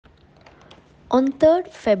On 3rd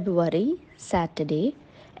February, Saturday,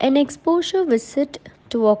 an exposure visit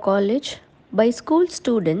to our college by school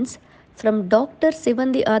students from Dr.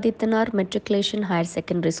 Sivanthi Aditanar Matriculation Higher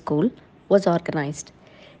Secondary School was organized.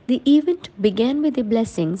 The event began with the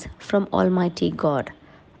blessings from Almighty God.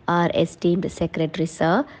 Our esteemed Secretary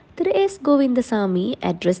Sir, Thiru S. Govindasamy,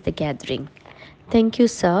 addressed the gathering. Thank you,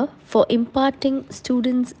 sir, for imparting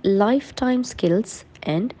students lifetime skills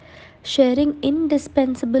and sharing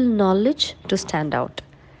indispensable knowledge to stand out.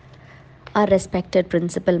 Our respected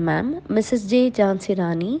principal ma'am, Mrs. J. Jhansi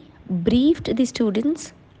Rani, briefed the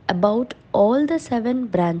students about all the 7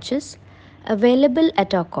 branches available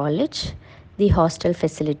at our college, the hostel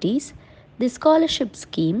facilities, the scholarship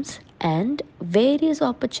schemes, and various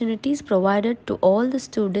opportunities provided to all the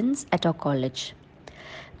students at our college.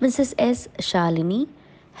 Mrs. S. Shalini,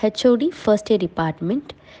 HOD First Year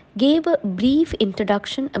Department, gave a brief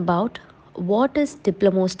introduction about what is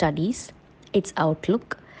diploma studies, its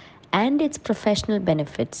outlook, and its professional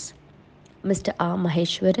benefits. Mr. R.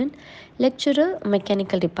 Maheshwaran, Lecturer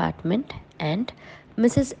Mechanical Department, and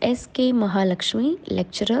Mrs. S. K. Mahalakshmi,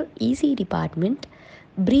 Lecturer EC Department,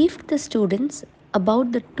 briefed the students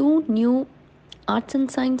about the 2 new Arts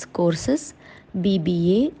and Science courses,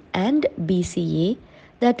 BBA and BCA,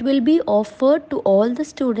 that will be offered to all the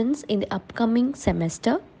students in the upcoming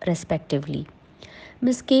semester, respectively.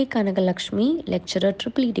 Ms. K. Kanagalakshmi, Lecturer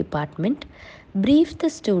EEE Department, briefed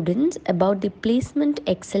the students about the placement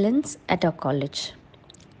excellence at our college.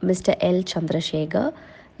 Mr. L. Chandrasekhar,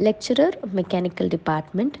 Lecturer Mechanical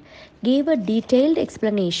Department, gave a detailed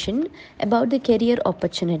explanation about the career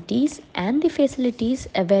opportunities and the facilities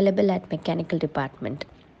available at Mechanical Department.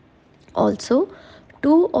 Also,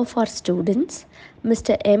 2 of our students,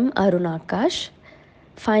 Mr. M. Arunakash,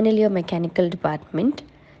 final year Mechanical Department,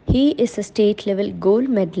 he is a state level gold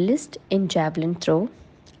medalist in javelin throw,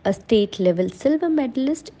 a state level silver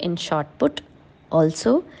medalist in shot put.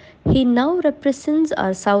 Also, he now represents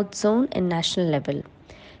our South Zone in national level.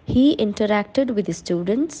 He interacted with the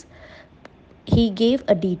students. He gave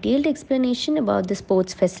a detailed explanation about the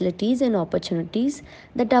sports facilities and opportunities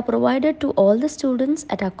that are provided to all the students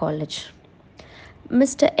at our college.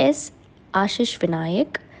 Mr. S. Ashish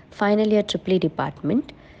Vinayak, final year EEE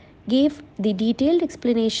Department, gave the detailed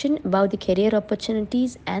explanation about the career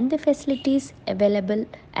opportunities and the facilities available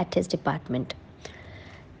at his department.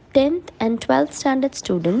 10th and 12th standard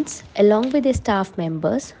students, along with their staff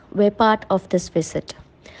members, were part of this visit.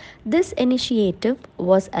 This initiative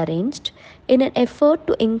was arranged in an effort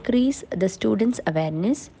to increase the students'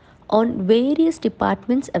 awareness on various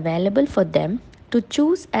departments available for them to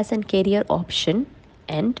choose as a career option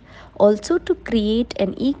and also to create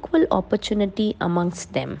an equal opportunity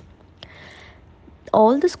amongst them.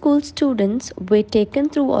 All the school students were taken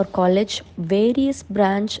through our college various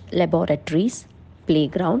branch laboratories,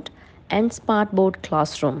 playground, and smart board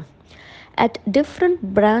classroom. At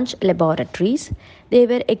different branch laboratories, they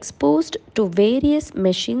were exposed to various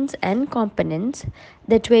machines and components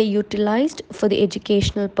that were utilized for the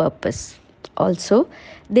educational purpose. Also,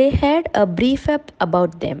 they had a brief up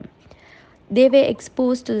about them. They were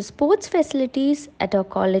exposed to the sports facilities at our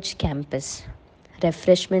college campus.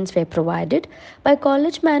 Refreshments were provided by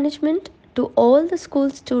college management to all the school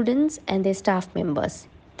students and their staff members.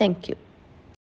 Thank you.